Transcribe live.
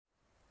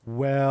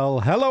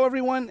Well, hello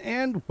everyone,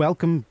 and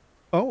welcome.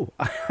 Oh,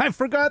 I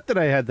forgot that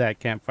I had that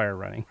campfire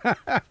running.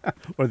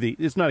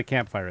 It's not a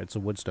campfire, it's a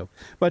wood stove.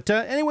 But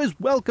anyways,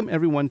 welcome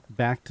everyone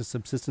back to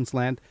Subsistence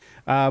Land.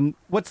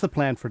 What's the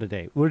plan for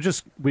today? We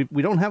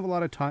don't have a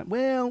lot of time.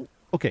 Well,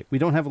 okay, we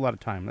don't have a lot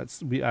of time.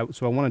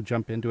 So I want to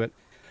jump into it.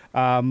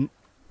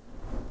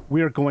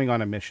 We are going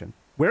on a mission.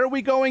 Where are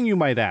we going, you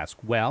might ask?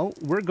 Well,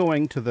 we're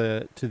going to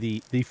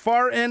the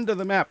far end of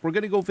the map. We're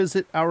going to go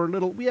visit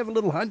we have a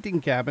little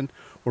hunting cabin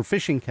or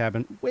fishing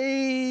cabin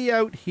way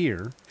out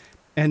here.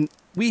 And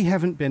we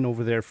haven't been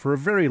over there for a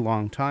very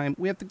long time.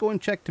 We have to go and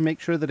check to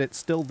make sure that it's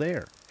still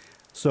there.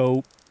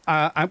 So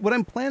what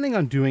I'm planning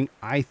on doing,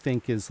 I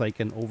think, is like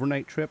an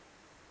overnight trip.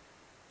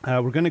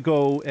 We're going to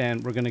go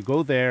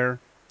there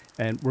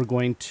and we're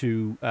going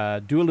to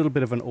do a little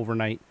bit of an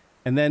overnight.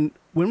 And then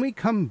when we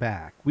come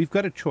back, we've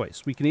got a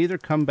choice. We can either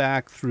come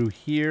back through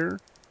here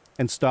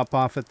and stop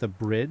off at the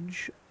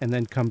bridge and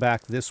then come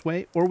back this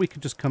way, or we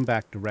could just come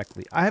back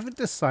directly. I haven't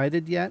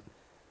decided yet.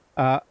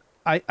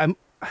 I'm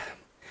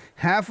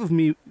half of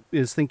me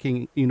is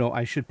thinking,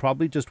 I should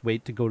probably just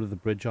wait to go to the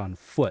bridge on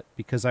foot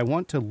because I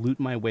want to loot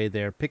my way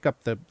there, pick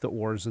up the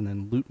ores, and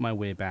then loot my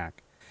way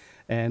back.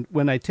 And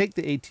when I take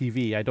the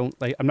ATV,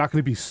 I'm not going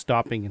to be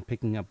stopping and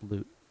picking up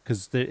loot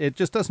because it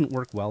just doesn't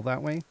work well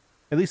that way.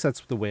 At least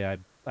that's the way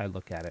I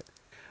look at it.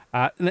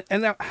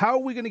 And now, how are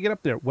we going to get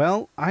up there?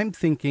 Well, I'm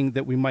thinking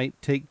that we might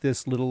take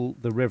the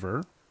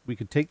river. We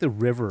could take the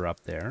river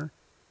up there.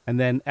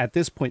 And then at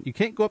this point, you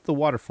can't go up the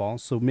waterfall,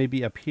 so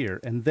maybe up here.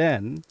 And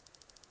then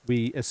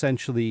we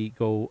essentially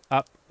go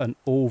up and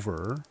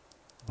over.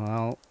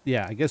 Well,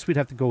 yeah, I guess we'd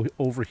have to go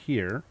over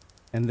here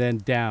and then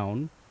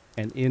down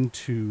and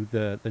into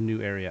the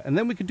new area. And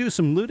then we could do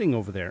some looting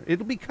over there.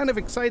 It'll be kind of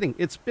exciting.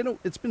 It's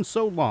been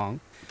so long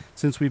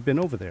since we've been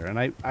over there.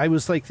 And I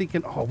was like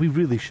thinking, oh, we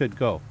really should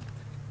go.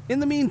 In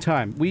the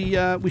meantime, we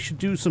should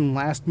do some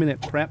last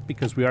minute prep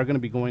because we are going to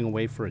be going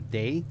away for a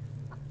day.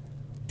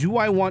 Do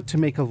I want to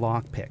make a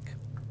lockpick?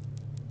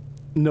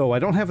 No, I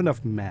don't have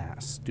enough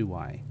mass, do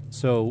I?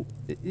 So,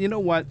 you know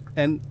what?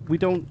 And we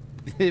don't...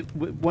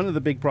 one of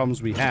the big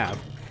problems we have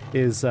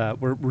is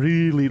we're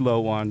really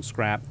low on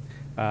scrap.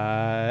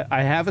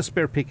 I have a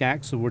spare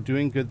pickaxe, so we're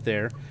doing good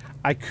there.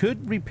 I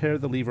could repair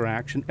the lever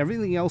action.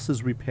 Everything else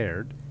is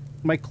repaired.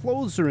 My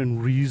clothes are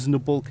in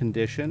reasonable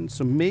condition,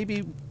 so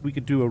maybe we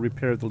could do a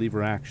repair of the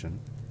lever action,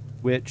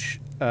 which,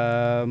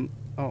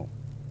 oh,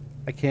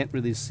 I can't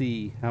really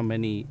see how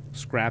many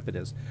scrap it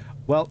is.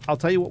 Well, I'll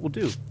tell you what we'll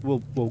do.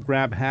 We'll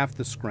grab half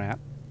the scrap,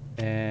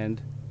 and,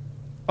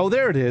 oh,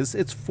 there it is.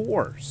 It's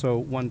 4, so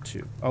 1,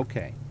 2.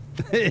 Okay.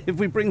 If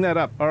we bring that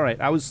up, all right.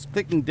 I was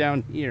clicking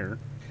down here.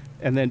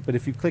 But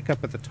if you click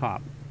up at the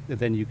top,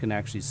 then you can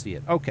actually see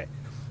it. Okay.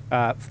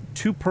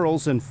 2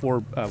 pearls and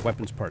 4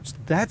 weapons parts.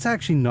 That's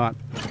actually not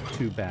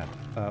too bad.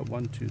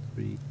 1, 2,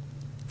 3,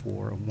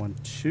 4, 1,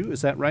 2.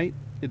 Is that right?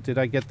 Did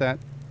I get that?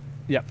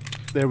 Yep.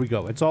 There we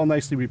go. It's all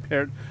nicely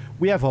repaired.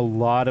 We have a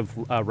lot of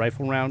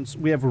rifle rounds.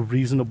 We have a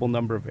reasonable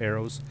number of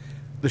arrows.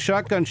 The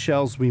shotgun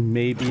shells we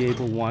may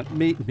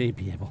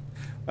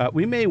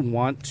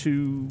want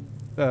to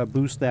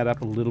boost that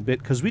up a little bit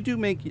because we do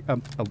make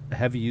a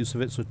heavy use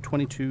of it. So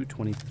 22,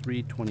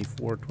 23,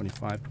 24,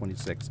 25,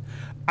 26.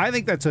 I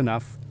think that's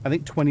enough. I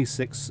think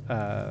 26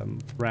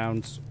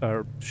 rounds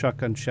or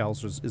shotgun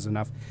shells is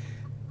enough.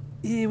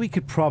 We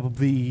could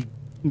probably,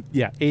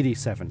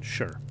 87,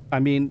 sure. I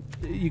mean,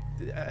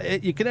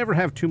 you can never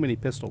have too many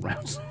pistol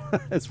rounds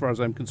as far as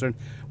I'm concerned.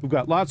 We've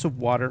got lots of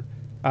water.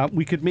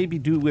 We could maybe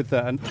do with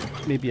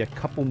maybe a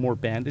couple more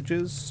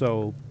bandages.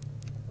 So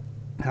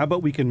how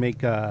about we can make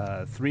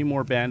 3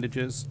 more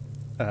bandages?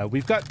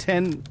 We've got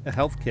 10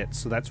 health kits,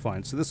 so that's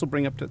fine. So this will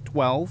bring up to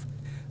 12.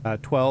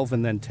 12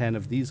 and then 10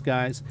 of these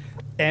guys.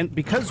 And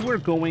because we're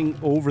going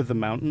over the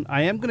mountain,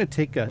 I am going to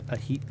take a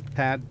heat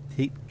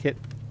kit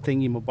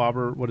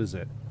thingy-mabobber. What is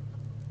it?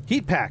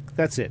 Heat pack.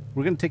 That's it.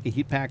 We're going to take a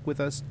heat pack with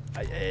us.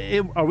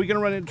 Are we going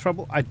to run into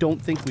trouble? I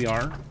don't think we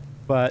are.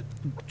 But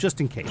just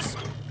in case,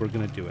 we're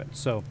going to do it.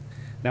 So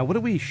now, what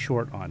are we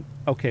short on?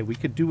 Okay, we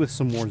could do with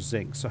some more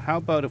zinc. So how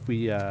about if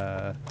we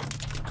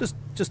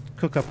just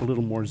cook up a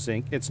little more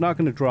zinc? It's not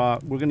going to draw.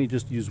 We're going to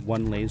just use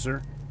 1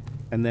 laser.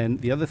 And then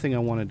the other thing I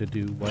wanted to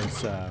do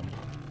was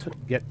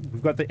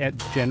we've got the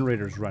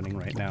generators running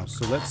right now.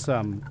 So let's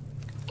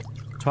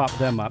top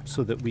them up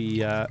so that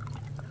we... oh,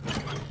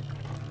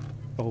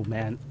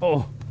 man.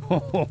 Oh,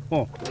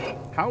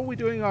 how are we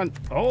doing on...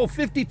 Oh,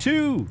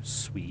 52!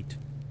 Sweet.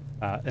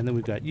 And then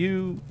we've got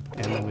you,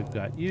 and then we've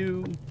got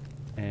you.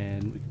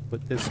 And we can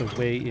put this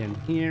away in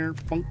here.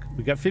 Funk.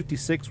 We got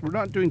 56. We're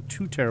not doing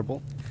too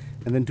terrible.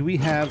 And then do we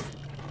have...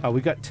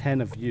 we got 10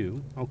 of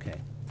you. Okay.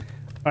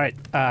 All right.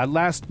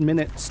 Last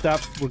minute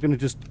stuff. We're going to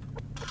just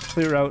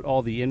clear out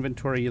all the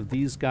inventory of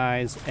these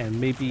guys and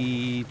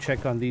maybe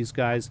check on these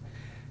guys.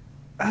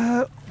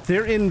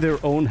 They're in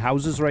their own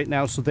houses right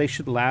now, so they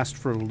should last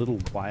for a little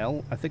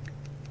while. I think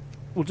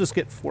we'll just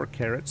get 4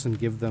 carrots and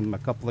give them a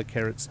couple of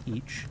carrots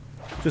each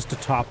just to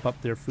top up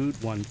their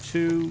food. 1,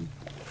 2...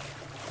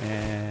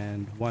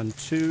 And 1,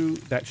 2.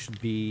 That should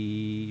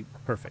be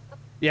perfect.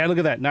 Yeah, look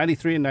at that.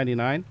 93 and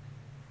 99.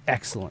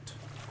 Excellent.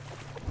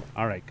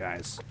 All right,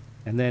 guys.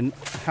 And then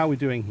how are we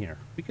doing here?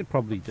 We could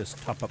probably just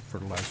top up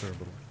fertilizer a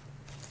little.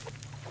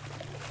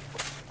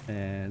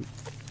 And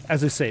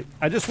as I say,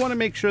 I just want to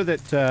make sure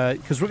that,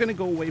 because we're going to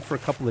go away for a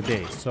couple of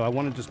days, so I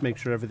want to just make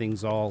sure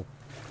everything's all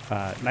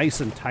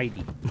nice and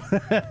tidy.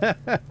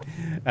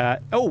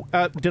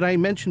 Did I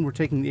mention we're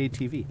taking the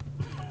ATV?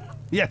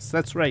 Yes,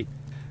 that's right.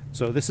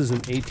 So this is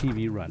an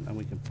ATV run, and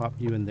we can pop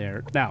you in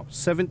there. Now,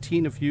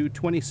 17 of you,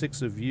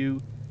 26 of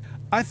you.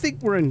 I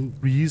think we're in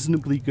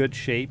reasonably good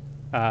shape.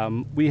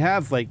 We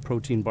have, like,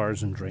 protein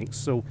bars and drinks,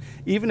 so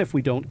even if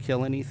we don't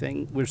kill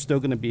anything, we're still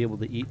going to be able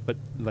to eat, but,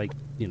 like,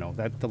 you know,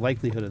 that the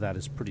likelihood of that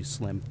is pretty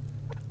slim.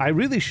 I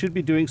really should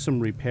be doing some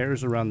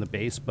repairs around the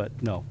base,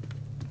 but no.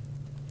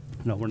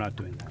 No, we're not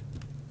doing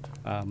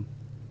that.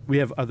 We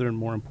have other and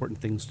more important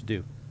things to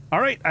do. All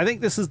right, I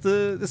think this is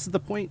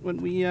the point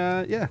when we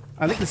yeah,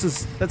 I think this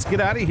is, let's get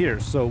out of here.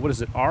 So what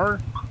is it? R?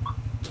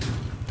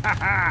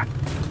 Haha.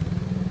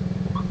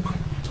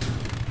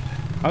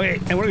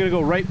 Okay, and we're gonna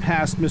go right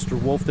past Mr.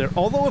 Wolf there.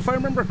 Although if I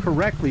remember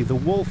correctly, the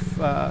wolf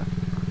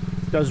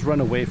does run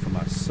away from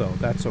us, so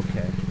that's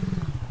okay.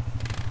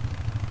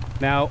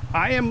 Now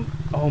I am,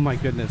 oh my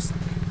goodness,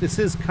 this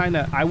is kind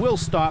of, I will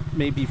stop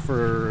maybe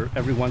for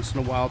every once in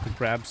a while to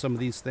grab some of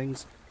these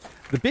things.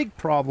 The big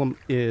problem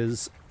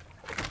is,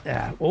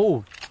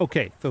 oh,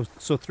 okay,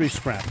 so 3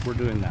 scrap, we're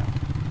doing that.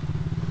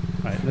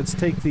 All right, let's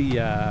take the,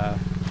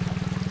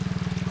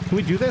 can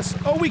we do this?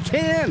 Oh, we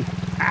can!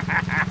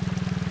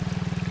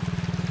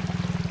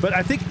 But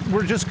I think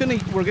we're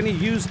gonna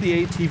use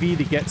the ATV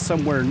to get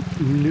somewhere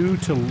new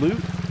to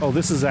loot. Oh,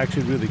 this is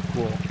actually really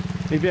cool.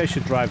 Maybe I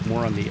should drive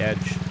more on the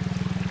edge.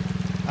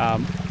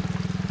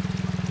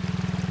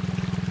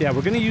 Yeah,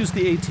 we're gonna use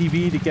the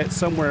ATV to get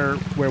somewhere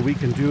where we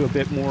can do a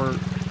bit more.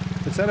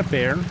 Is that a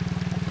bear?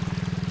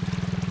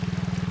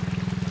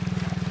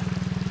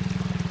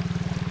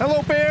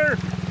 Hello, bear!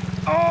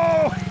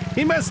 Oh,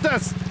 he missed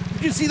us!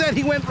 Did you see that?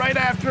 He went right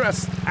after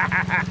us.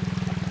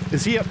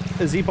 Is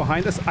he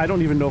behind us? I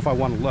don't even know if I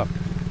want to look.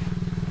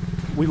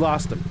 We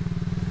lost him.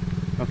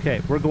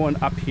 Okay, we're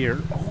going up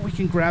here. Oh, we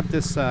can grab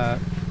this, yeah,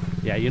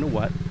 you know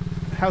what?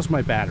 How's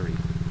my battery?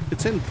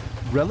 It's in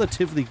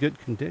relatively good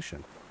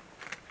condition.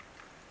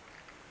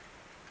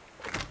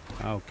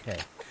 Okay.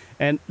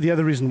 And the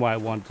other reason why I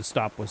wanted to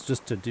stop was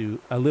just to do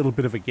a little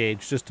bit of a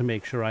gauge, just to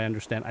make sure I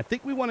understand. I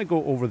think we want to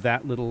go over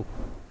that little,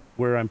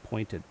 where I'm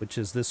pointed, which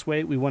is this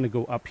way. We want to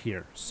go up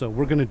here. So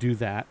we're going to do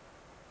that.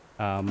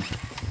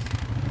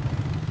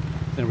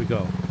 There we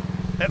go.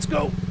 Let's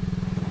go.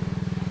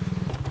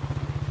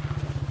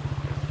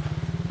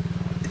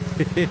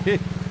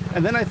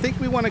 And then I think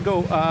we want to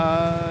go,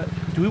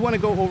 do we want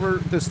to go over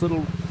this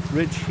little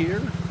ridge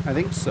here? I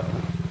think so.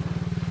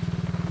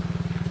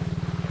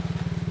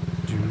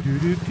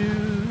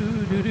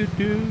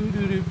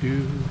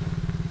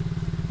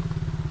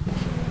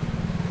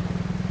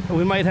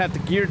 We might have to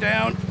gear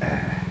down.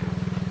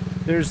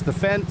 There's the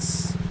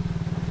fence.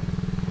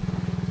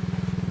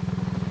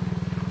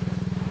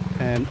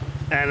 And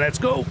let's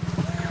go.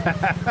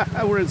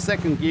 We're in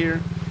 2nd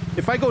gear.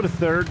 If I go to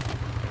 3rd,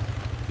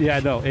 yeah,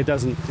 no, it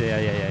doesn't.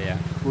 Yeah.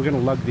 We're gonna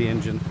lug the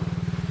engine.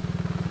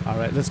 All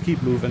right, let's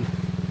keep moving.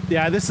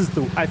 Yeah, this is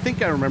the, I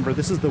think I remember,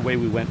 this is the way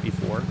we went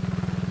before.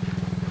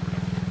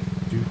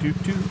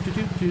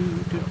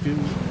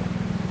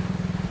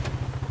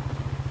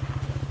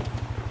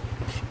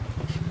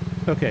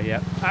 Okay,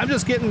 yeah. I'm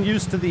just getting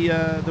used to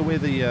the way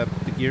the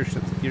gear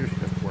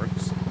shift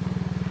works.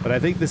 But I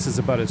think this is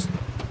about as,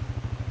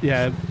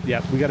 yeah,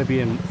 we got to be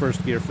in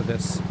 1st gear for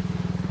this.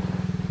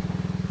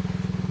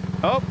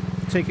 Oh,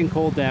 taking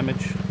cold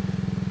damage.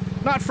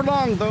 Not for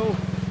long though.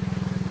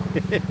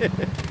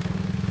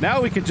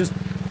 Now we could just,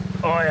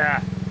 oh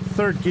yeah,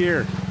 3rd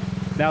gear.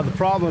 Now the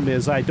problem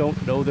is I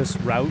don't know this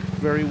route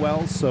very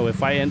well, so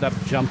if I end up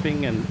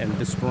jumping and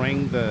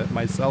destroying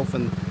myself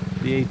and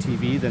the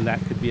ATV, then that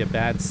could be a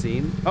bad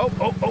scene. Oh!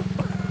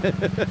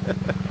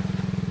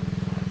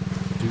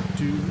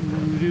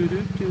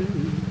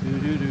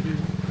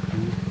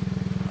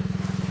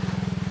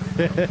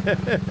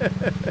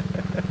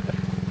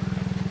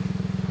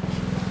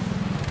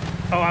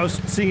 Oh, I was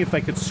seeing if I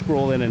could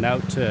scroll in and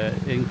out to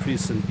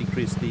increase and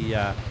decrease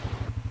the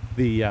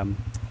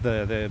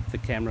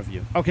camera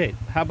view. Okay,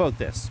 how about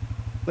this?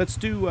 Let's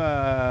do,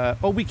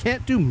 oh, we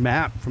can't do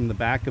map from the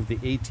back of the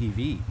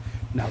ATV.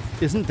 Now,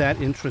 isn't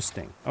that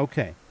interesting?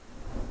 Okay.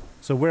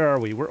 So where are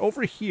we? We're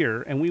over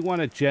here, and we want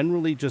to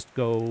generally just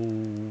go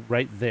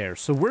right there.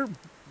 So we're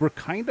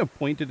kind of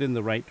pointed in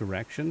the right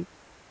direction.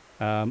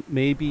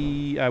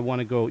 Maybe I want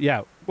to go,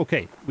 yeah,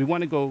 okay. We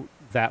want to go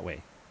that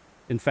way.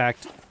 In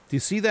fact, do you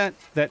see that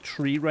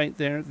tree right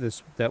there?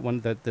 That one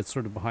that's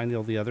sort of behind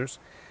all the others?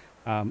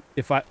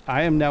 If I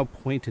am now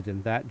pointed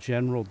in that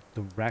general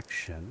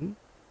direction.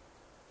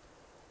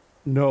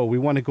 No, we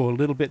want to go a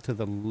little bit to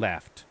the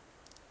left.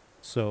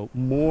 So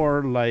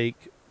more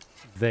like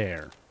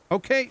there.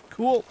 Okay,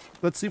 cool.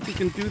 Let's see if we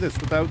can do this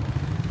without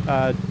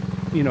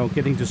you know,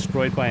 getting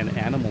destroyed by an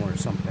animal or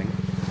something.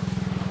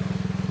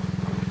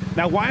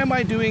 Now, why am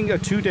I doing a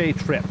 2-day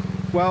trip?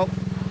 Well,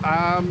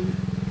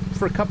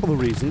 for a couple of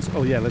reasons.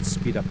 Oh yeah, let's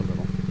speed up a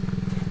little.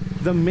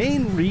 The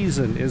main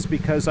reason is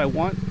because I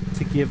want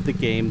to give the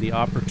game the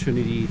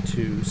opportunity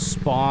to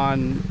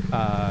spawn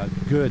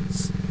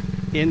goods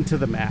into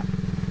the map.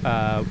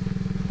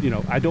 You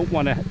know, I don't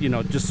want to, you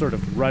know, just sort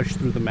of rush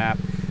through the map.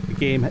 The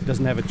game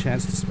doesn't have a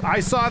chance to...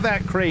 I saw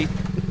that crate!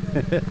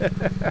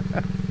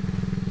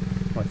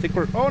 Oh, I think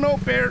we're... Oh no,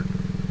 bear!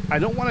 I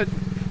don't want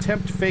to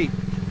tempt fate.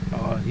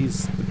 Oh,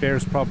 the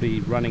bear's probably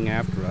running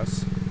after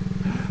us.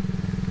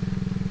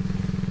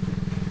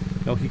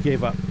 No, he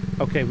gave up.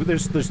 Okay,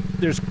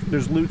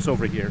 there's loots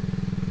over here.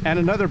 And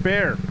another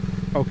bear!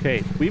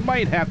 Okay, we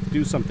might have to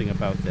do something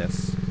about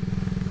this.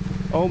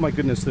 Oh my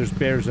goodness, there's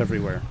bears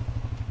everywhere.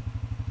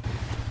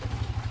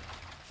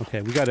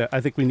 Okay,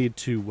 I think we need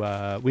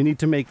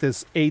to make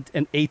this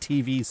an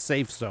ATV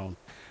safe zone.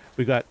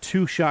 We got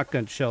 2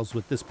 shotgun shells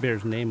with this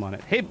bear's name on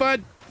it. Hey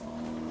bud!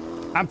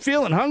 I'm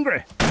feeling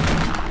hungry!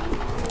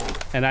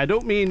 And I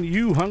don't mean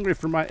you hungry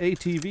for my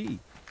ATV.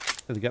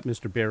 So we got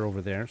Mr. Bear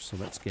over there, so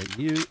let's get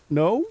you.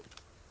 No?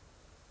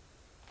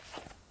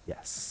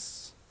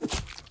 Yes.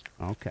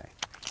 Okay.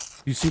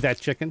 You see that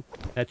chicken?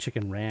 That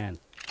chicken ran.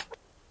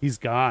 He's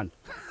gone.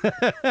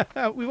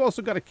 We've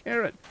also got a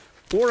carrot.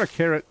 Or a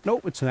carrot.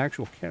 Nope, it's an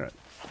actual carrot.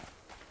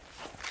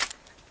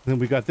 Then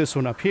we got this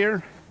one up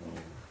here.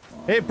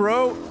 Hey,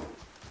 bro.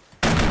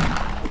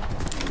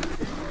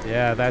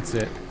 Yeah, that's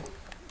it.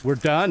 We're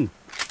done.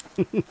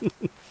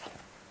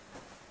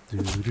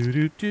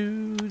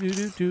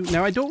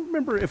 Now, I don't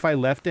remember if I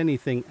left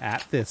anything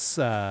at this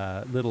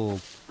little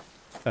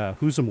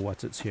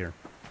who's-em-what's-its here.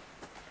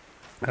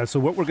 So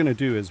what we're going to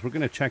do is we're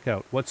going to check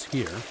out what's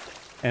here.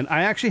 And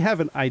I actually have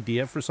an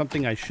idea for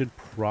something I should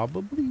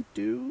probably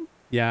do.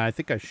 Yeah, I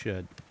think I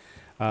should.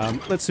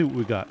 Let's see what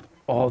we got.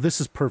 Oh, this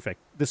is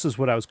perfect. This is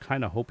what I was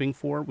kind of hoping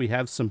for. We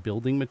have some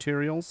building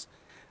materials.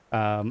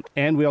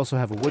 And we also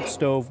have a wood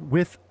stove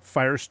with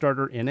fire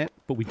starter in it,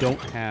 but we don't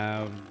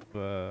have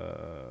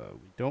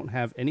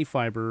any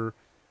fiber.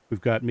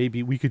 We've got,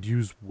 maybe we could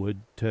use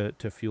wood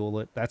to fuel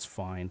it. That's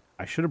fine.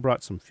 I should have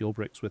brought some fuel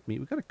bricks with me.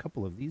 We've got a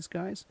couple of these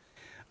guys.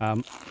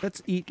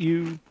 Let's eat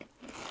you.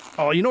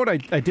 Oh, you know what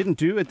I didn't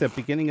do at the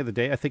beginning of the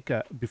day? I think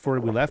before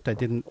we left, I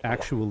didn't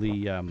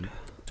actually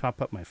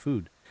top up my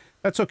food.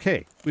 That's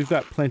okay. We've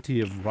got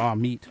plenty of raw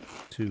meat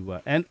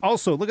to... and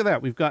also, look at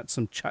that. We've got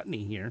some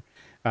chutney here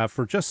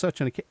for just such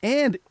an...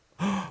 And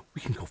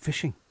we can go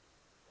fishing.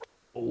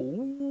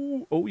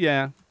 Oh,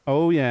 yeah.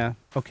 Oh, yeah.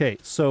 Okay,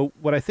 so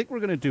what I think we're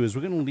going to do is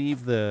we're going to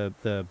leave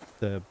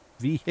the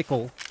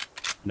vehicle...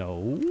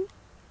 No.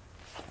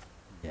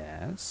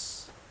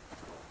 Yes.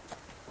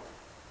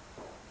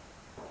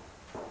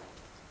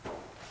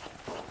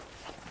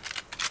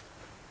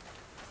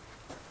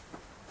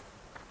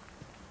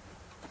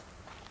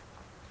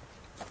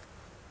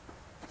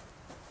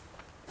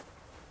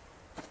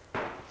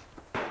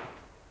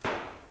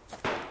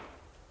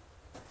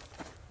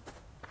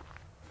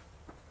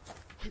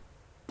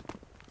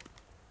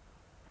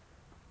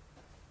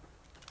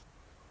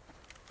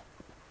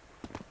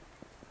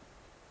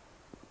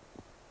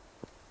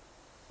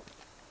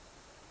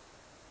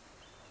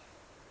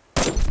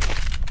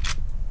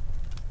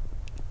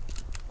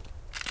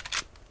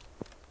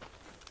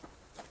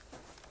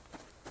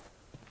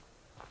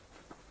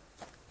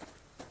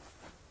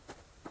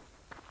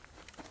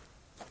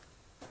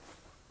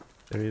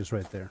 There he is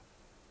right there.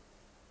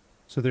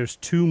 So there's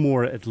 2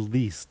 more at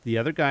least. The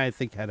other guy, I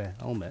think, had a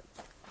helmet.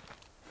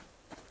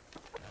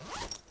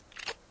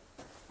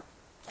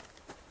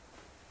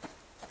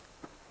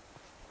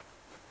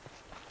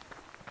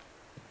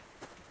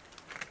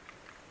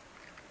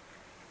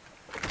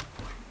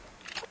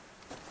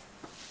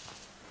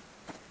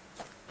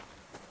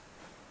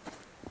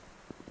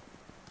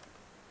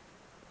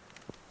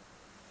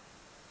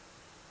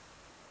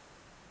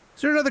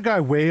 Is there another guy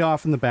way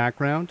off in the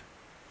background?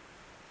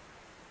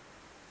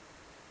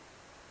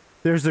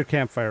 There's their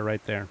campfire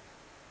right there.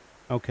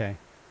 Okay.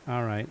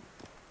 All right.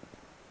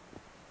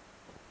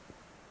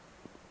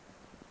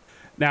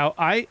 Now,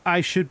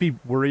 I should be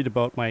worried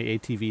about my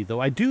ATV, though.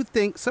 I do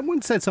think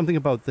someone said something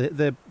about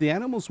the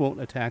animals won't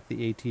attack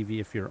the ATV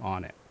if you're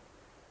on it.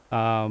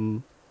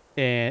 And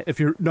if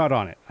you're not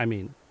on it, I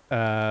mean.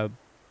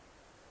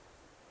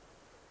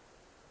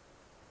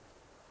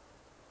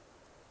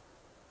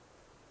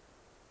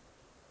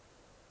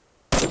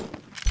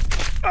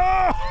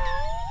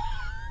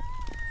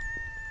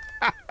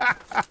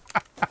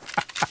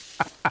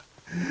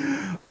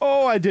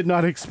 Oh, I did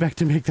not expect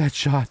to make that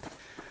shot.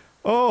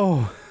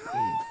 Oh.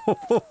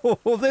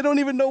 They don't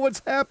even know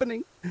what's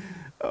happening.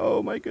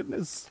 Oh, my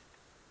goodness.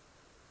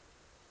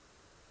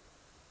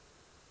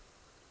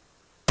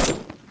 Oh,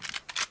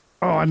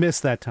 I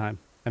missed that time.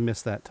 I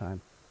missed that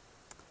time.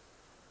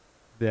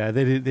 Yeah,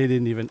 they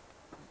didn't even...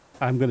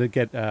 I'm gonna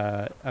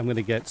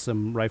get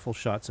some rifle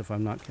shots if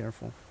I'm not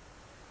careful.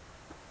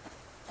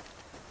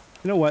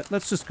 You know what?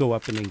 Let's just go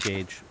up and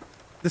engage.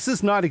 This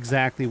is not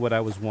exactly what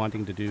I was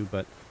wanting to do,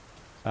 but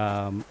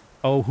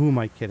Oh, who am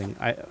I kidding?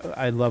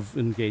 I love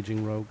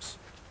engaging rogues.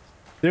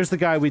 There's the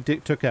guy we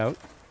took out.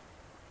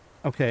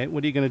 Okay,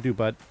 what are you gonna do,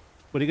 bud?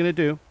 What are you gonna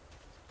do?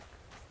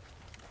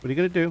 What are you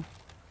gonna do?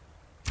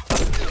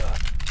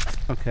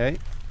 Okay.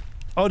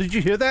 Oh, did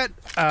you hear that?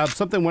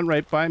 Something went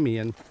right by me,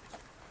 and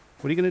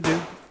what are you gonna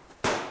do?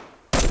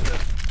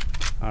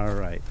 All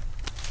right.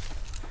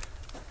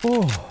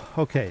 Oh,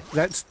 okay.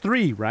 That's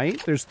 3,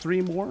 right? There's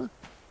 3 more?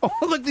 Oh,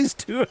 look, these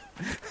 2.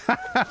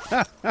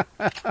 I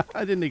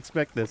didn't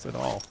expect this at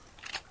all.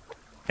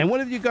 And what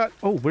have you got?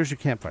 Oh, where's your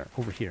campfire?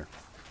 Over here.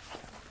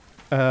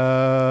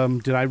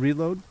 Did I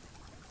reload?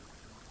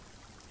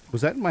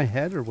 Was that in my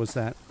head, or was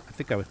that... I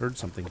think I heard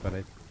something, but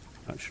I'm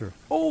not sure.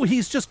 Oh,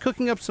 he's just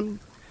cooking up some...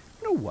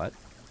 You know what?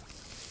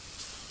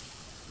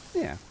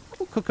 Yeah,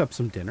 we'll cook up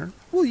some dinner.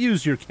 We'll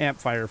use your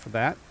campfire for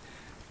that.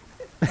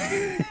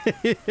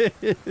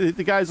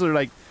 The guys are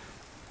like,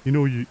 you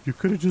know, you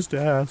could have just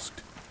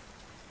asked.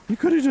 You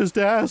could have just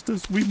asked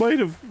us. We might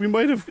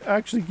have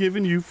actually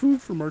given you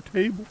food from our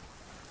table.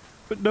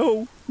 But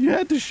no, you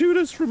had to shoot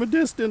us from a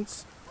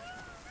distance.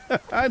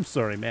 I'm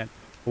sorry, man.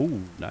 Oh,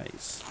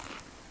 nice.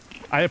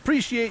 I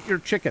appreciate your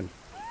chicken.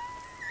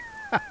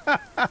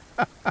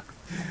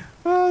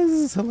 Oh, this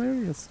is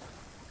hilarious.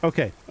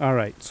 Okay, all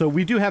right. So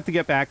we do have to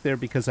get back there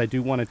because I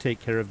do want to take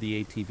care of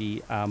the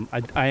ATV.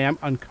 I am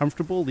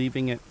uncomfortable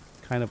leaving it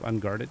kind of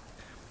unguarded.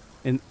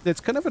 And that's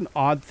kind of an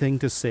odd thing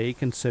to say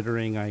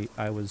considering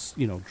I was,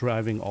 you know,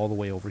 driving all the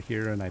way over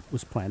here and I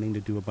was planning to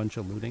do a bunch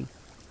of looting.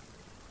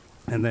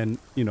 And then,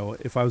 you know,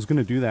 if I was going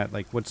to do that,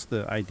 like, what's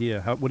the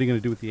idea? What are you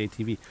going to do with the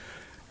ATV?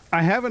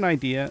 I have an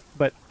idea,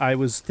 but I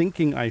was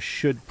thinking I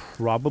should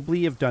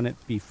probably have done it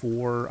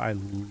before I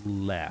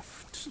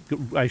left.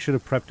 I should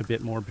have prepped a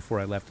bit more before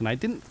I left, and I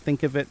didn't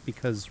think of it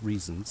because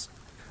reasons.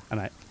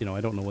 And I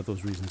don't know what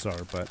those reasons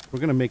are, but we're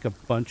going to make a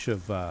bunch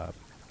of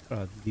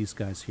these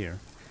guys here.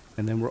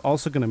 And then we're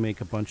also going to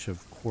make a bunch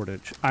of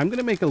cordage. I'm going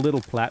to make a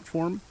little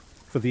platform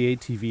for the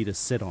ATV to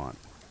sit on.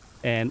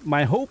 And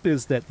my hope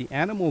is that the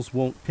animals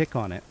won't pick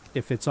on it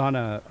if it's on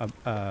a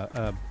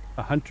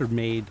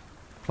hunter-made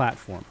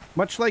platform.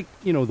 Much like,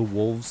 you know, the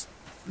wolves.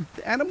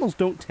 The animals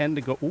don't tend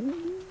to go,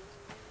 ooh.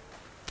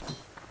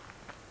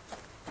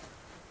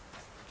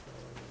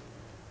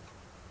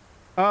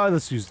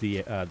 Let's use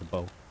the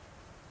bow.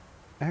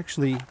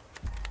 Actually,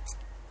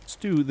 let's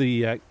do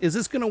the, is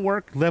this going to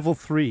work? Level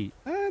 3.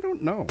 I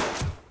don't know.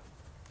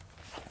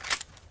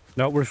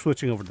 No, we're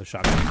switching over to the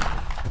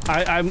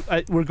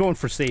shotgun. We're going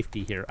for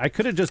safety here. I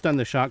could have just done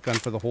the shotgun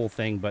for the whole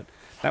thing, but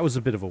that was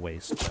a bit of a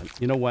waste. But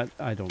you know what?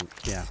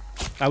 Yeah.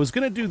 I was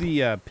gonna do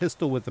the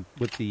pistol with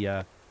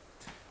a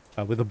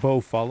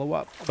bow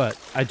follow-up, but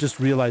I just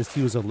realized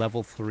he was a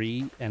level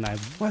 3, and I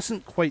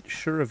wasn't quite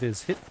sure if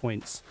his hit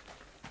points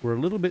were a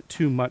little bit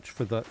too much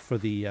for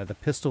the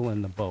pistol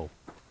and the bow.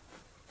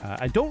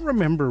 I don't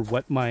remember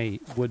what my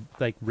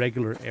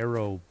regular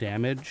arrow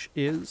damage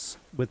is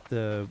with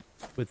the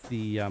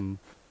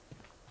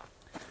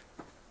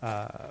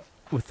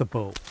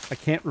bow. I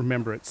can't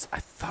remember. I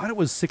thought it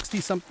was 60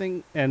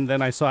 something, and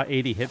then I saw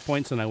 80 hit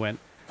points, and I went,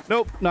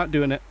 nope, not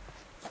doing it.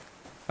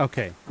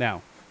 Okay,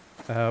 now,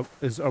 are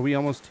we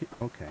almost?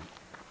 Okay,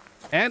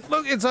 and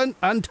look, it's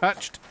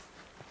untouched.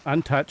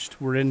 Untouched.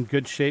 We're in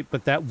good shape,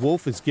 but that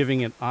wolf is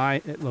giving an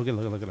eye. Look at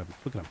him. Look at him.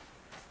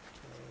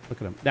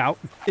 Look at him. Now,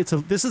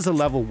 this is a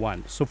level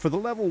 1. So for the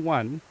level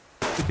 1,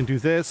 we can do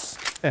this,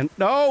 and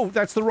no,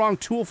 that's the wrong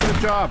tool for the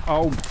job.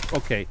 Oh,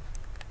 okay,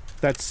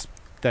 I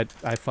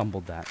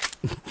fumbled that.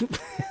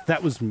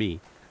 That was me.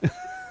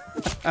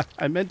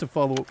 I meant to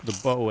follow up with the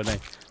bow, and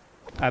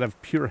out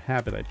of pure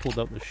habit, I pulled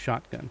out the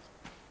shotgun.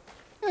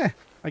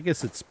 I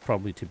guess it's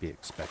probably to be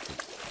expected.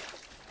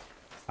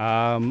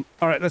 All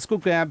right, let's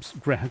go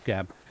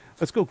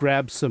let's go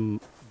grab some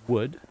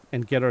wood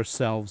and get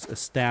ourselves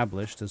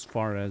established as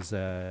far as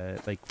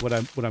like what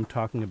I'm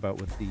talking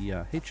about with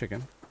the hey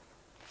chicken.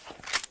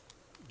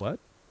 What?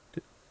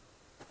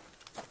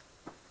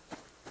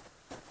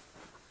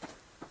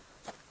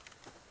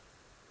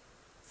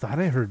 Thought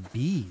I heard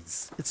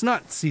bees. It's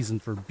not season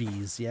for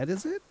bees yet,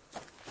 is it?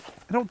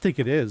 I don't think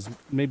it is.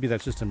 Maybe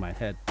that's just in my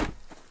head.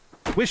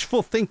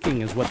 Wishful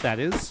thinking is what that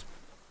is.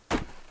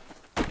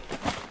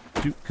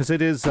 Because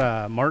it is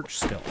March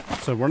still.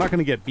 So we're not going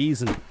to get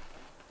bees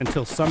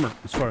until summer,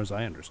 as far as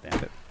I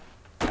understand it.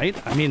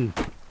 Right? I mean,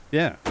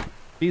 yeah.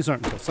 Bees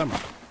aren't until summer.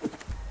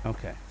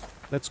 Okay.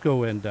 Let's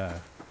go and...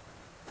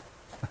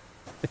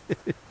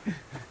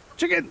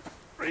 Chicken!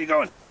 Where are you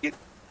going?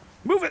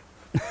 Move it!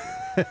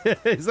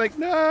 He's like,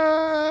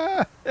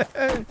 nah!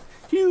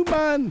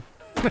 Human!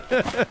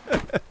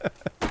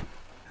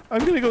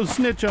 I'm gonna go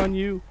snitch on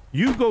you.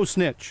 You go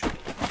snitch.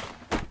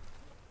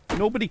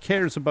 Nobody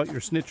cares about your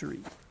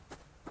snitchery.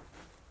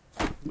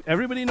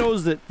 Everybody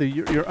knows that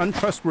you're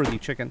untrustworthy,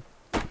 chicken.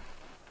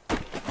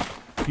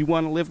 If you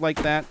want to live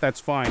like that, that's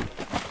fine.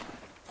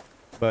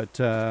 But,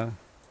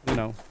 you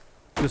know,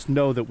 just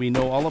know that we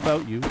know all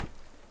about you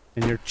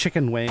and your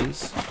chicken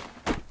ways.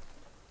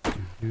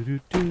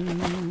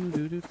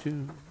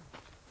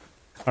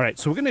 All right,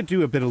 so we're going to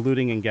do a bit of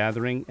looting and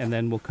gathering, and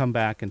then we'll come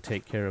back and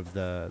take care of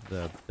the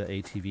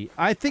ATV.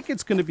 I think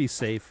it's going to be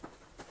safe.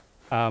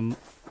 Wow,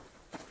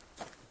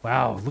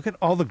 look at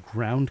all the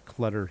ground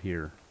clutter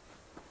here.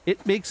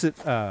 It makes it,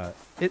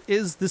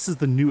 this is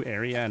the new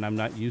area, and I'm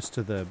not used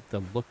to the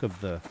look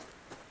of the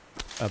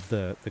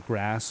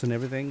grass and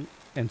everything.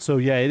 And so,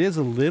 yeah, it is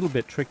a little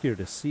bit trickier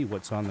to see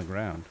what's on the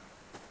ground.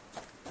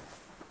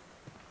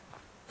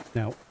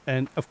 Now,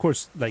 and of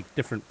course, like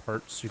different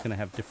parts, you're going to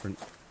have different...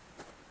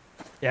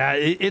 Yeah,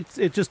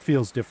 it just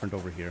feels different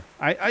over here.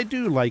 I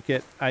do like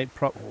it.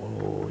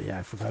 Oh, yeah,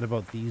 I forgot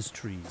about these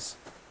trees.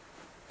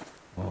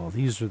 Oh,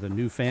 these are the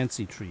new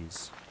fancy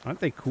trees. Aren't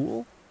they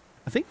cool?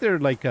 I think they're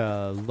like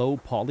a low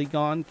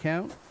polygon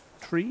count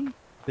tree.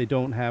 They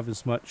don't have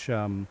as much...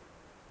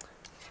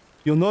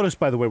 You'll notice,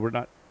 by the way, we're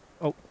not...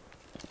 Oh,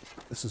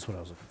 this is what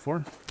I was looking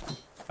for.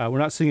 We're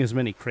not seeing as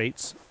many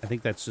crates. I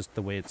think that's just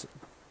the way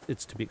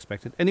it's to be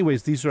expected.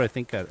 Anyways, these are, I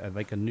think,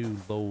 like a new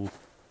low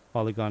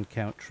polygon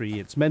count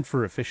tree. It's meant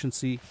for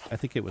efficiency. I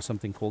think it was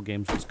something Cool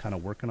Games was kind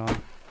of working on.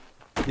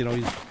 You know,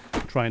 he's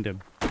trying to,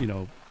 you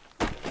know,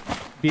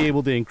 be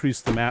able to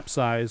increase the map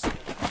size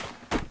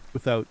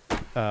without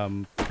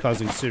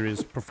causing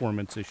serious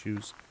performance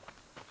issues.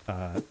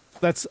 I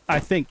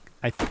think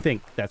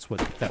that's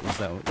what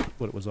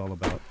it was all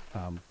about.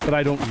 But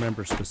I don't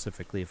remember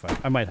specifically. If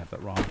I might have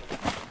that wrong.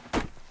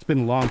 It's been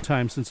a long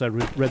time since I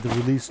read the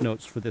release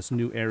notes for this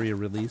new area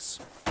release.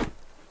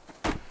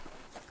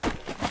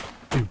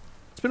 Dude,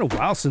 it's been a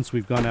while since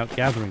we've gone out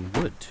gathering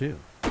wood too.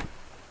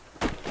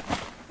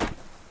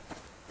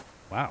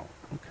 Wow.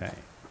 Okay.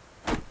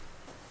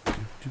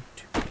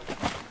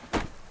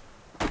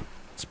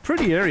 It's a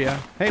pretty area.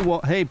 Hey,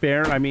 hey,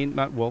 bear. I mean,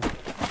 not wolf.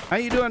 How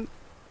you doing?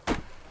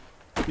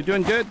 You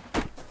doing good?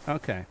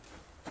 Okay.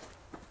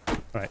 All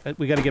right,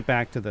 we got to get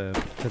back to the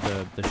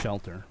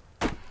shelter.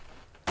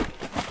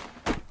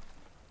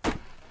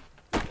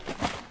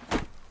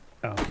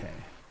 Okay.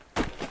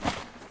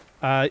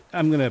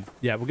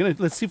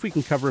 Let's see if we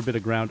can cover a bit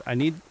of ground.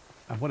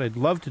 What I'd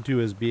love to do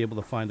is be able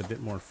to find a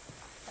bit more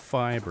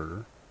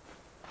fiber.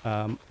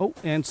 Oh,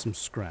 and some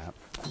scrap.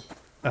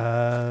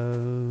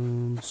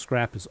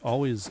 Scrap is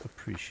always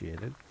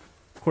appreciated.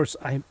 Of course,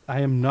 I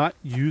am not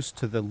used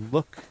to the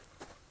look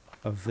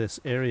of this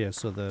area,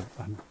 so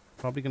I'm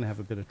probably going to have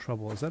a bit of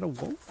trouble. Is that a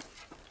wolf?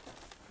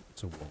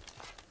 It's a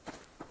wolf.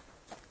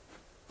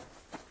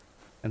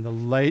 And the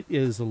light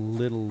is a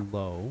little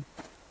low.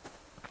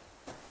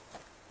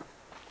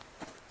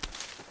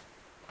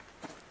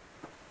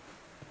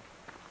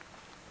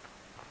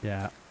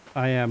 Yeah,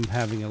 I am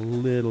having a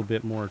little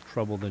bit more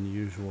trouble than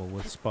usual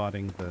with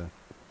spotting the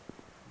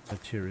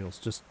materials,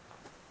 just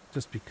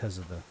because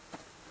of the...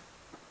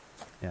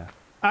 Yeah.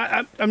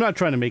 I'm not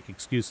trying to make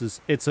excuses.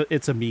 It's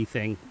a me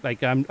thing.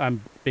 Like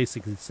I'm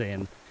basically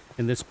saying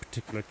in this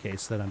particular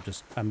case that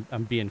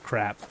I'm being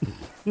crap.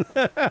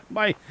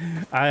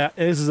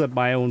 This is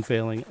my own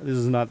failing. This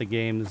is not the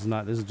game. This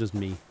is just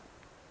me.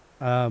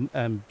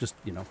 I'm just,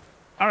 you know.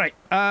 All right.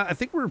 I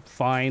think we're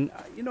fine.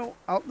 You know,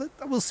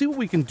 we'll see what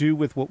we can do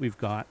with what we've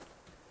got.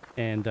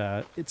 And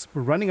we're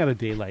running out of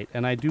daylight,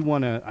 and I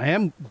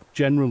am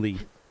genuinely,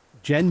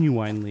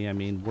 I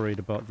mean, worried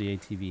about the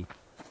ATV.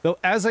 Though,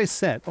 as I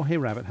said... Oh, hey,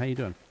 Rabbit, how you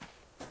doing?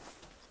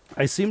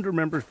 I seem to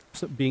remember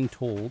being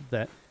told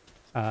that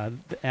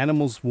the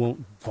animals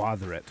won't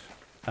bother it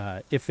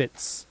if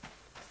it's,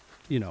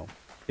 you know,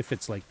 if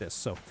it's like this.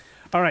 So,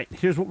 all right,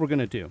 here's what we're going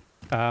to do.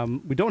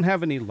 We don't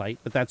have any light,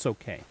 but that's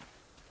okay.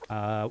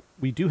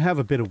 We do have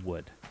a bit of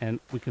wood,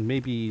 and we can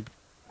maybe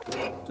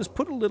just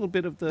put a little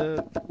bit of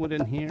the wood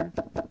in here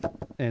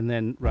and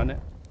then run it.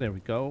 There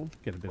we go.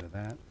 Get a bit of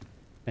that.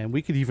 And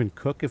we could even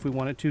cook if we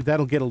wanted to.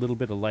 That'll get a little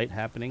bit of light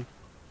happening.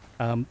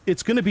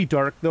 It's going to be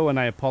dark, though, and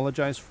I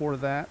apologize for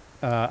that.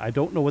 I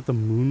don't know what the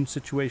moon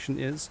situation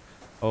is.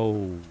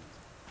 Oh.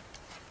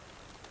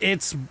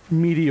 It's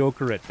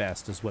mediocre at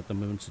best is what the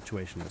moon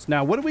situation is.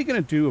 Now, what are we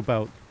going to do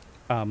about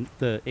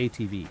the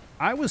ATV?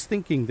 I was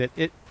thinking that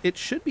it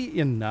should be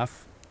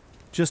enough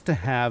just to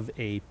have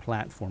a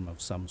platform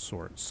of some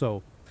sort.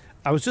 So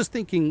I was just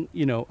thinking,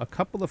 you know, a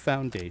couple of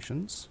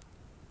foundations.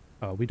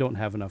 We don't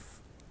have enough.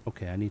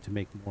 Okay, I need to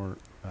make more.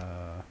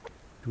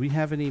 Do we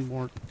have any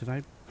more?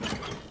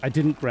 I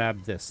didn't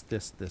grab this,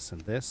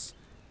 and this.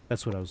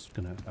 That's what I was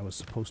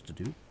supposed to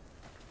do.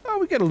 Oh,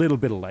 we get a little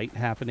bit of light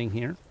happening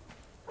here.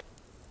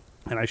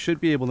 And I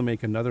should be able to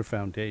make another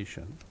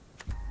foundation.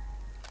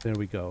 There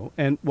we go.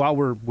 And while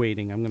we're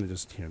waiting, I'm going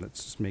to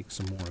let's just make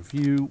some more of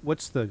you.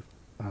 What's the,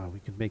 we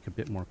could make a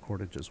bit more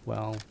cordage as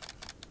well.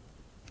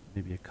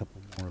 Maybe a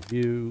couple more of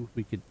you.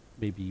 We could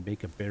maybe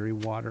make a berry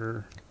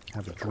water,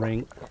 have a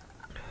drink.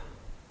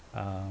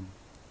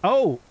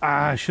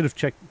 I should have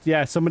checked.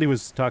 Yeah, somebody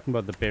was talking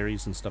about the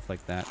berries and stuff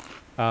like that.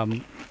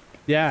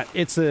 Yeah,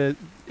 it's an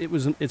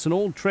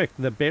old trick.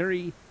 The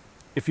berry,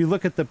 if you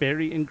look at the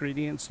berry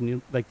ingredients,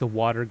 and the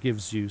water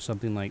gives you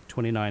something like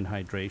 29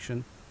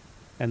 hydration,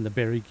 and the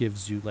berry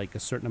gives you like a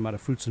certain amount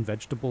of fruits and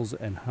vegetables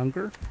and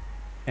hunger.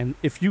 And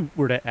if you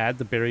were to add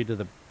the berry to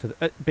the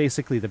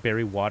basically the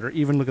berry water,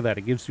 even look at that,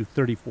 it gives you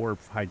 34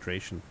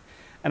 hydration.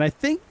 And I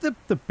think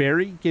the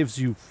berry gives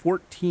you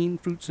 14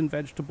 fruits and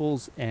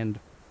vegetables and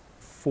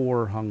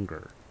 4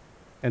 hunger.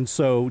 And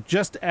so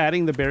just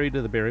adding the berry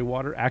to the berry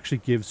water actually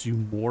gives you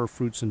more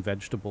fruits and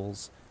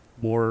vegetables,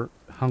 more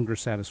hunger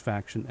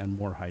satisfaction, and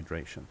more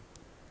hydration.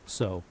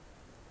 So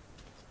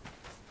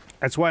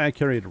that's why I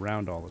carry it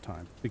around all the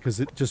time, because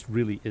it just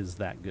really is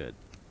that good.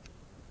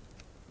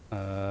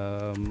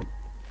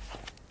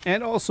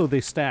 And also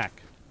they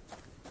stack.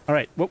 All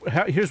right,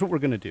 here's what we're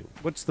going to do.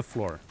 What's the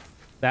floor?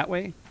 That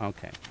way?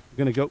 Okay.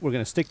 We're going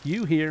to stick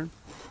you here.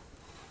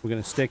 We're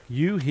going to stick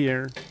you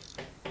here.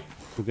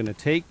 We're going to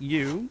take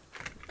you.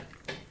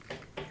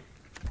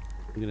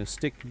 We're going to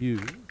stick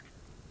you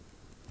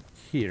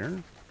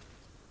here.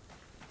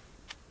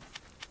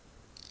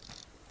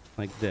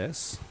 Like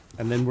this.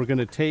 And then we're going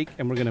to take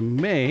and we're going to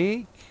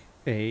make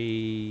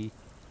a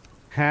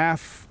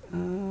half...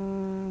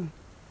 oh,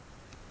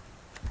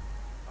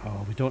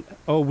 we don't...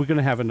 Oh, we're going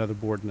to have another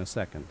board in a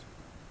second.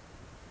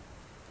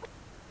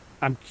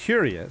 I'm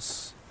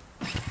curious.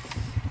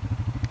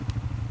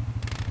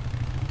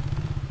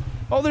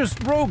 Oh, there's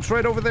rogues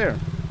right over there.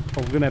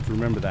 Oh, we're going to have to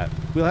remember that.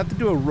 We'll have to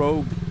do a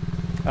rogue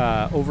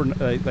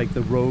like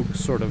the rogue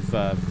sort of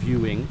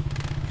viewing.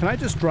 Can I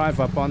just drive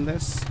up on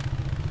this?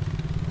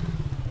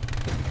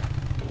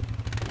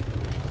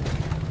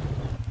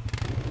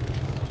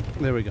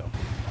 There we go.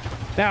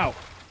 Now,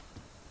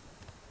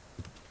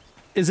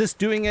 is this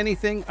doing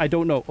anything? I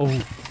don't know.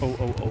 Oh,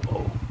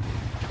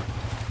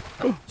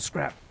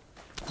 scrap.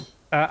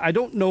 I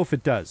don't know if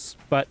it does,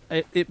 but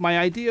my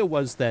idea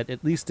was that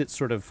at least it's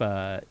sort of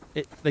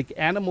like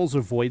animals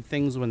avoid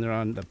things when they're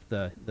on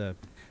the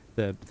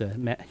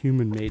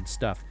human-made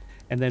stuff.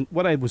 And then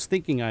what I was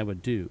thinking I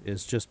would do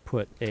is just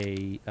put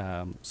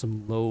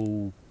some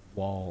low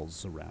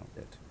walls around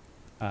it.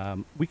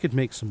 We could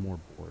make some more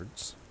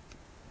boards.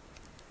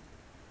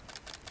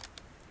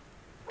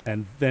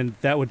 And then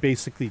that would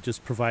basically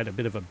just provide a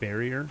bit of a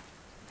barrier.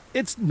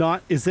 It's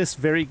not... Is this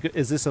very good?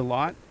 Is this a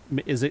lot?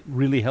 Is it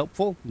really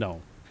helpful? No.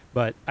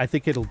 But I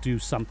think it'll do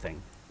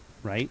something,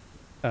 right?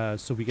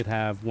 So we could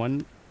have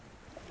one...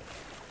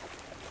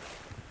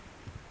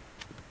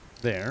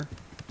 there.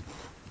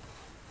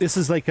 This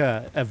is like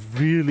a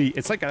really...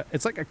 It's like a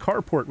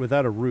carport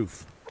without a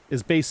roof,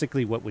 is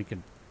basically what we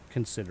could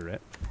consider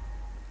it.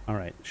 All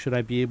right. Should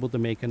I be able to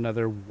make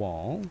another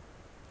wall?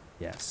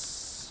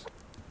 Yes.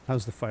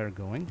 How's the fire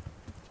going?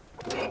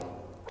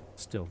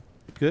 Still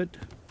good.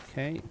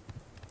 Okay.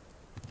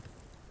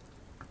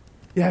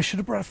 Yeah, I should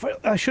have brought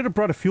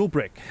a fuel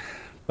brick,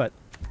 but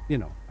you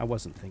know, I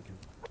wasn't thinking.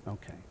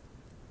 Okay.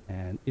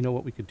 And you know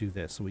what? We could do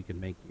this, so we could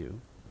make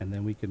you, and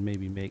then we could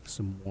maybe make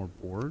some more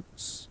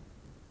boards.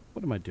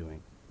 What am I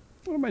doing?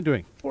 What am I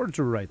doing? Boards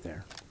are right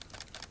there.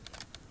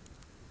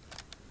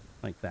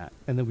 Like that.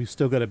 And then we've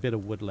still got a bit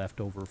of wood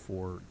left over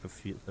for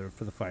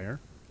the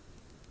fire.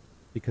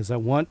 Because I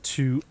want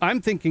to...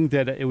 I'm thinking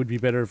that it would be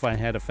better if I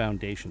had a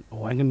foundation.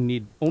 Oh, I'm going to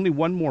need only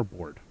one more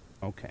board.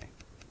 Okay.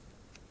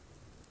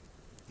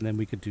 And then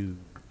we could do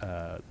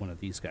one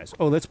of these guys.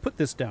 Oh, let's put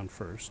this down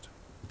first.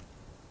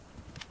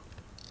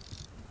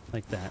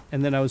 Like that.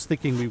 And then I was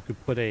thinking we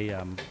could put a...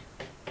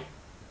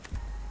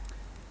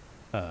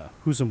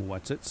 who's and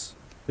what's-its?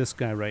 This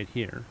guy right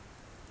here.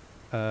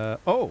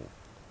 Oh!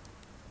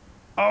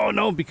 Oh,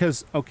 no,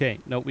 because... Okay,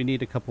 no, we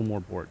need a couple more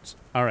boards.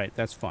 All right,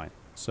 that's fine.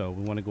 So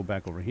we want to go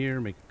back over here,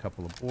 make a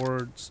couple of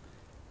boards,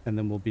 and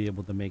then we'll be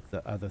able to make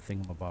the other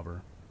thingamabobber,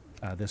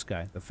 this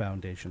guy, the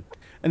foundation.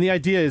 And the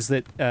idea is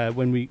that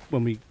when we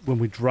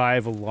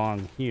drive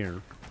along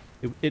here,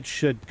 it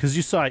should, because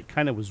you saw it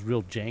kind of was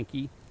real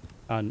janky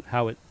on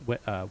how it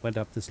went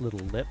up this little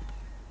lip,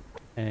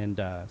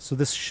 and so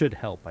this should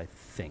help, I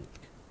think.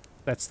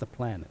 That's the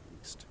plan, at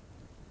least.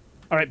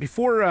 All right,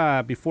 before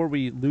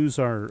we lose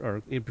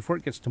before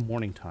it gets to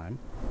morning time,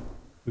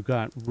 we've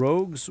got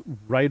rogues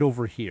right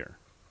over here.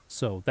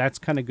 So that's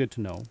kind of good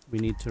to know. We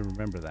need to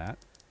remember that.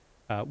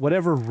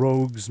 Whatever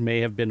rogues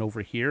may have been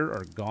over here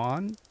are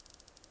gone.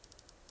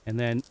 And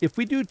then if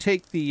we do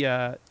take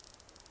the...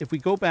 if we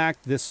go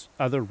back this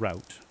other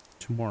route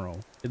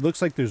tomorrow, it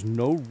looks like there's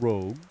no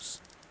rogues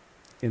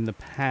in the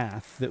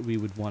path that we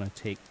would want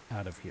to take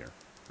out of here,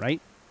 right?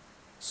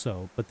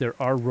 So, but there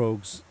are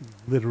rogues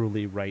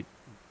literally right...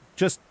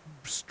 just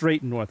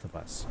straight north of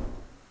us.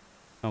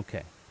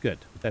 Okay, good.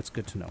 That's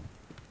good to know.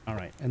 All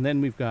right, and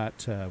then we've got,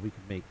 we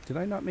can make... Did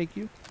I not make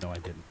you? No, I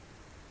didn't.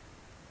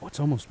 Oh, it's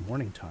almost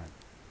morning time.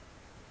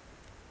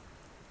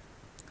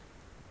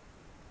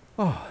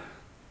 Oh,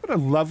 what a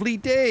lovely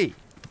day.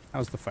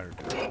 How's the fire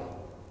doing?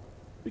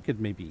 We could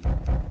maybe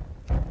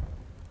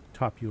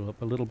top you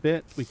up a little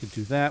bit. We could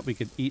do that. We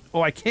could eat...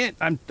 Oh, I can't.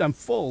 I'm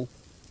full.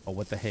 Oh,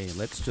 what the hey.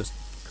 Let's just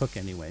cook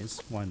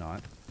anyways. Why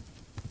not?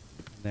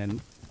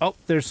 Then... Oh,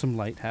 there's some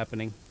light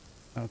happening.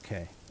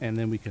 Okay. And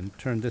then we can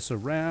turn this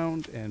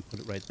around and put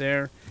it right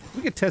there.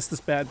 We could test this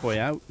bad boy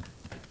out.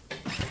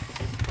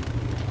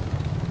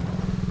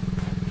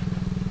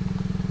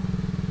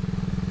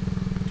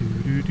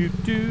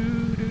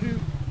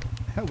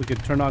 Hell, we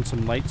could turn on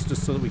some lights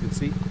just so that we can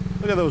see.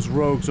 Look at those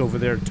rogues over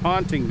there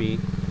taunting me,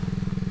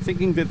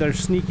 thinking that they're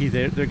sneaky.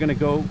 They're going to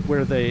go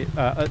where they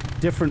a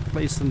different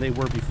place than they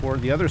were before.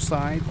 The other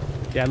side.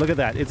 Yeah, look at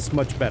that. It's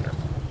much better.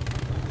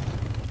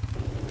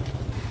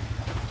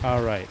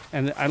 All right,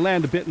 and I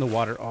land a bit in the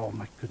water. Oh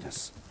my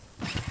goodness.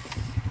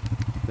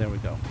 There we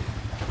go.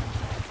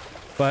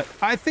 But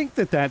I think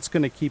that that's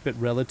going to keep it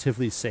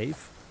relatively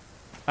safe.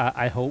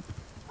 I hope.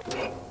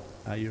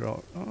 You're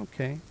all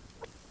okay.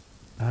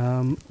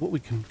 What we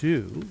can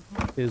do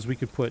is we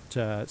could put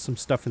some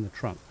stuff in the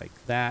trunk, like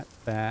that.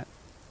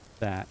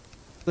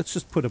 Let's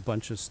just put a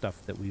bunch of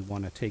stuff that we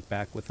want to take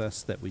back with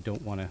us that we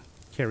don't want to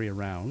carry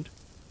around.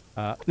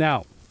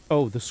 Now,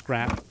 oh, the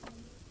scrap.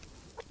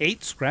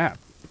 8 scrap.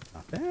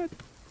 Not bad.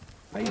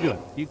 How you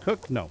doing? You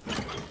cook? No.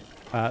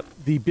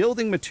 The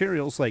building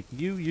materials like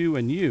you,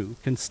 and you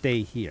can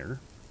stay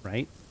here,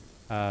 right?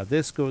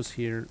 This goes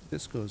here.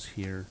 This goes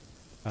here.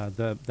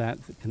 That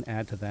can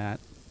add to that.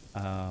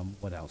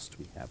 What else do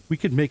we have? We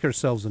could make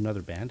ourselves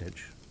another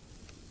bandage.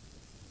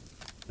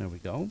 There we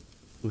go.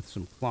 With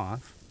some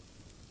cloth.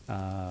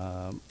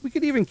 We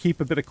could even keep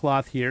a bit of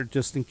cloth here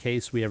just in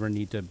case we ever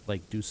need to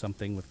like do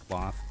something with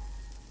cloth.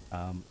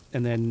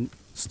 And then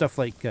stuff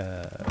like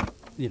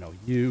you know,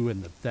 you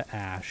and the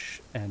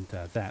ash and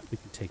that we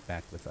can take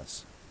back with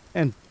us.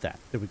 And that.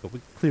 There we go.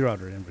 We clear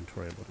out our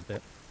inventory a little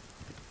bit.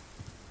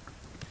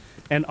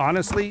 And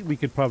honestly, we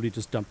could probably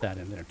just dump that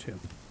in there too.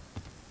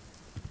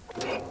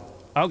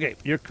 Okay,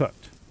 you're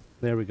cooked.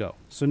 There we go.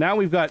 So now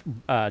we've got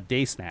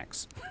day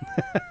snacks.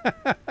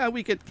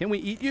 Can we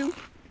eat you?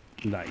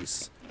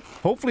 Nice.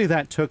 Hopefully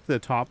that took the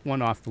top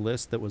one off the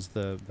list that was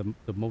the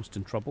most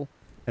in trouble.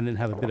 And then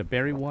have a bit of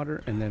berry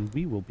water, and then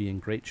we will be in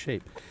great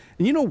shape.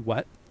 And you know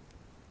what?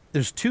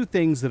 There's 2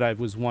 things that I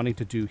was wanting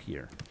to do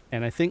here.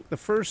 And I think the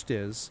first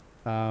is,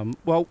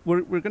 well,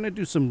 we're going to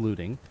do some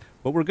looting,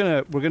 but we're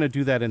gonna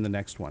do that in the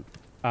next one.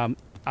 I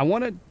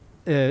want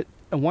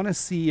to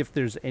see if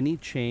there's any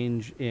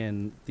change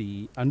in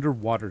the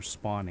underwater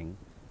spawning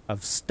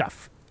of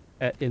stuff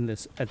at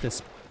this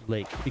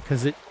lake,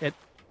 because it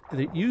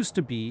used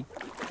to be,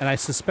 and I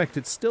suspect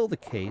it's still the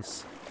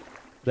case,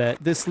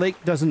 that this big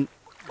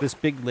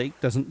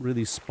lake doesn't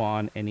really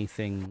spawn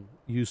anything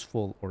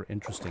useful or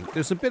interesting.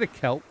 There's a bit of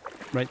kelp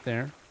right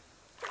there.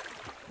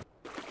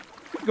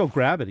 You can go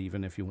grab it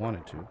even if you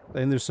wanted to.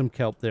 And there's some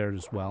kelp there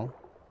as well.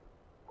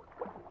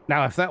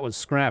 Now, if that was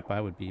scrap, I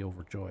would be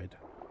overjoyed.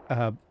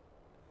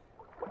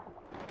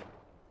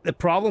 The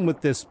problem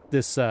with this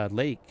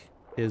lake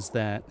is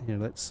that, you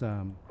know, let's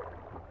I'm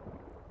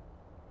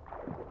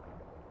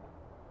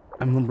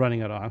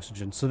running out of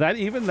oxygen. So that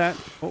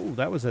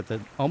was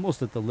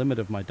almost at the limit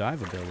of my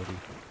dive ability.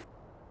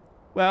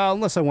 Well,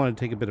 unless I want to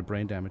take a bit of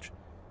brain damage.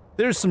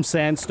 There's some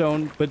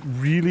sandstone, but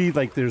really,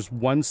 like, there's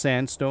one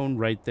sandstone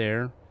right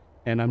there,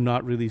 and I'm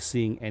not really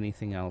seeing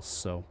anything else,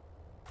 so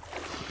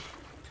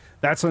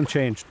that's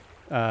unchanged.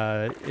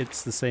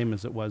 It's the same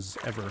as it was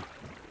ever.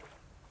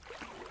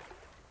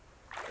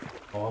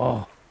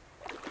 Oh,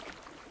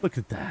 look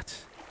at that.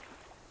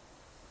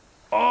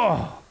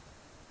 Oh,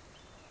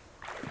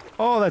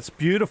 that's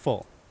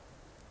beautiful.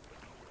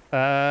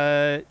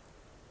 Can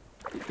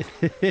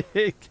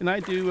I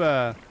do,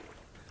 oh,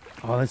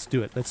 let's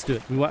do it. Let's do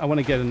it. I want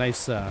to get a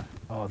nice, oh,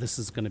 this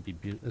is going to be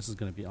this is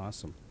going to be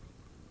awesome.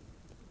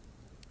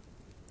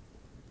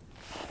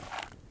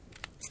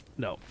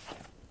 No.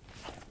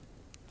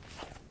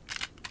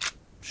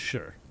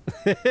 Sure.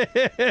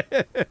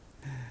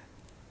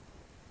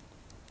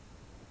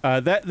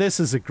 This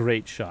is a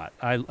great shot.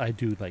 I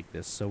do like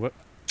this. So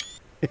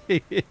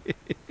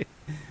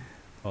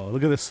oh,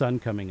 look at the sun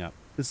coming up.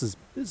 This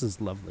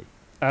is lovely.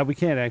 We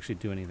can't actually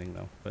do anything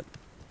though, but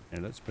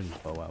here, let's bring the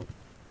bow out.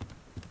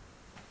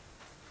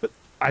 But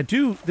I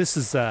do, this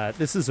is a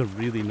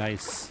really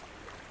nice,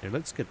 here,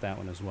 let's get that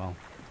one as well.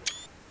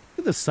 Look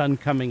at the sun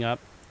coming up.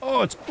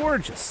 Oh, it's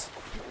gorgeous.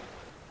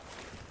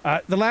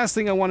 The last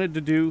thing I wanted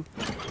to do,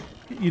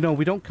 you know,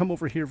 we don't come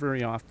over here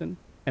very often,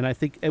 and I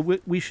think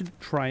we should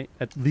try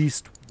at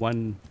least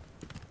one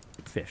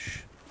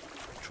fish.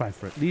 Try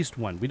for at least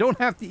one. We don't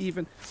have to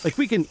even, like,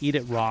 we can eat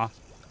it raw.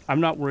 I'm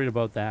not worried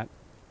about that.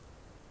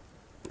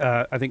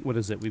 I think, what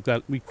is it? We've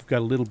got a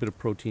little bit of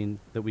protein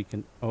that we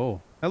can, oh,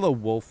 hello,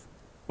 wolf.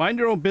 Mind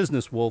your own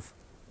business, wolf.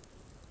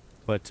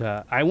 But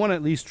I want to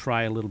at least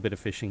try a little bit of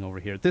fishing over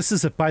here. This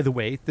is by the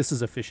way, this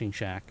is a fishing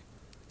shack.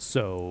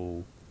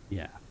 So,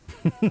 yeah.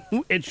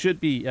 It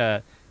should be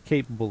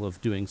capable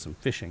of doing some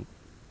fishing.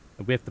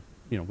 We have to,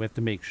 you know, we have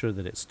to make sure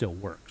that it still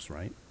works,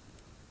 right?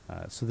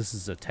 So this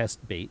is a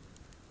test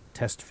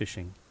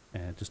fishing,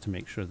 just to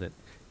make sure that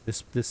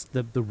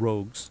the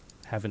rogues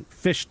haven't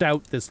fished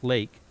out this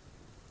lake,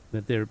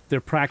 that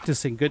they're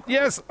practicing good.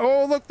 Yes.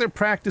 Oh, look, they're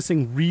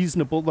practicing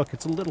reasonable. Look,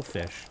 it's a little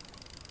fish.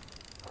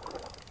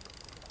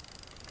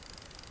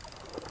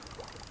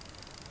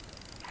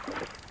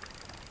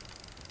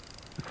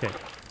 Okay.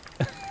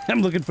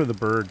 I'm looking for the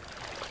bird.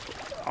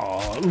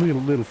 Oh, look at a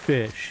little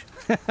fish.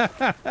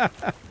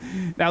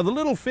 Now, the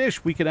little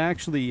fish, we could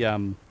actually, you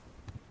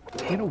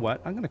know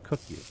what? I'm going to cook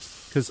you.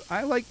 because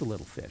I like the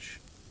little fish.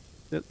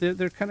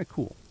 They're kind of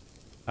cool.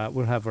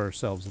 We'll have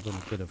ourselves a little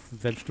bit of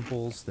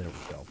vegetables. There we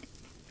go.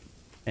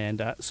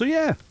 And so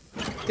yeah,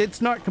 it's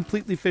not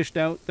completely fished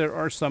out. There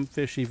are some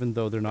fish, even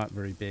though they're not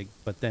very big.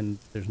 But then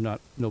there's no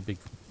big.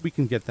 We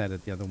can get that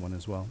at the other one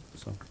as well.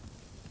 So.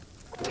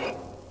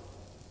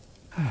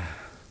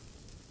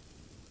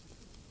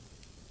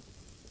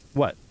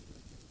 What?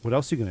 What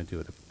else are you gonna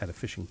do at a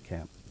fishing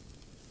camp?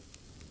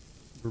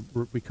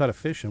 We caught a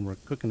fish and we're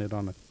cooking it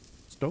on a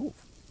stove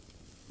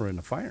or in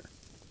a fire.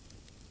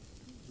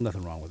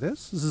 Nothing wrong with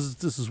this.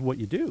 This is what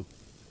you do.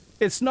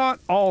 It's not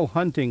all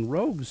hunting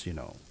rogues, you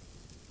know.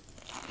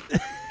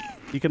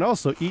 You can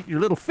also eat your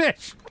little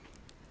fish.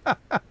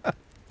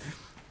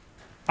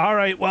 All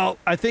right, well,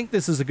 I think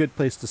this is a good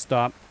place to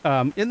stop.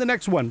 In the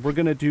next one, we're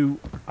going to do...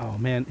 Oh,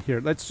 man, here,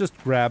 let's just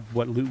grab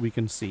what loot we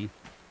can see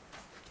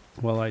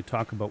while I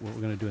talk about what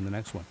we're going to do in the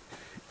next one.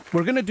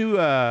 We're going to do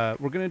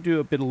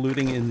a bit of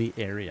looting in the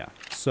area.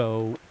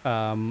 So,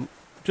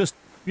 just,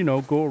 you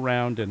know, go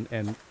around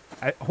and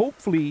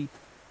hopefully,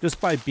 just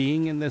by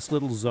being in this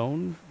little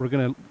zone, we're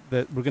going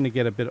to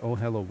get a bit... Oh,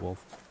 hello,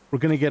 wolf. We're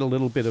going to get a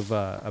little bit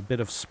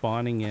of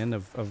spawning in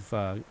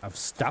of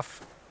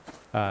stuff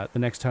the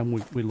next time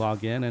we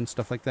log in and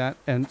stuff like that.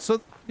 And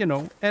so, you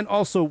know, and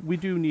also we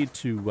do need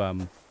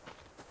to,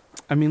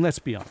 I mean, let's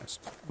be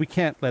honest. We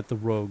can't let the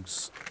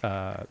rogues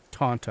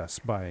taunt us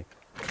by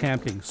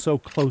camping so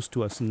close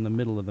to us in the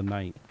middle of the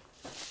night.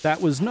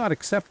 That was not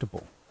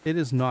acceptable. It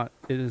is not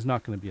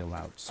going to be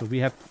allowed. So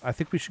I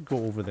think we should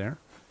go over there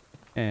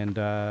and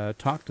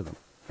talk to them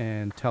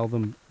and tell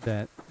them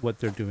that what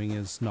they're doing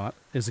is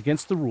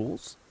against the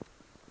rules.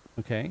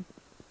 Okay?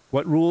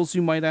 What rules,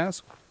 you might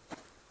ask?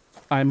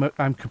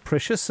 I'm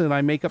capricious and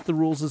I make up the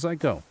rules as I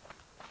go.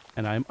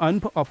 And I'm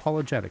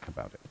unapologetic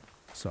about it.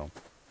 So,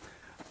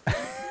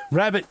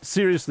 Rabbit,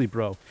 seriously,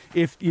 bro.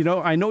 If, you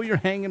know, I know you're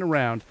hanging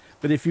around,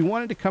 but if you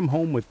wanted to come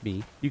home with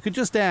me, you could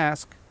just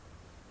ask.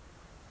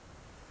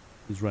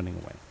 He's running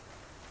away.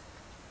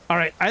 All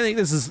right, I think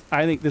this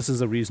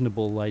is a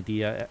reasonable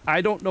idea.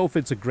 I don't know if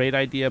it's a great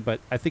idea, but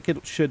I think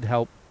it should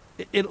help.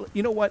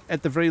 You know what?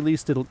 At the very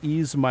least, it'll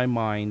ease my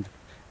mind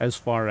as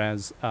far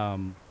as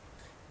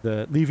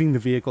leaving the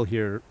vehicle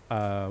here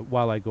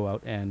while I go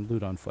out and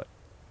loot on foot,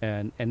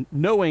 and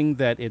knowing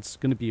that it's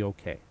going to be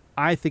okay.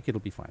 I think it'll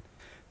be fine.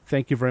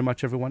 Thank you very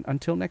much, everyone.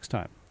 Until next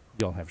time,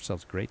 you all have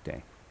yourselves a great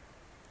day.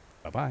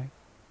 Bye-bye.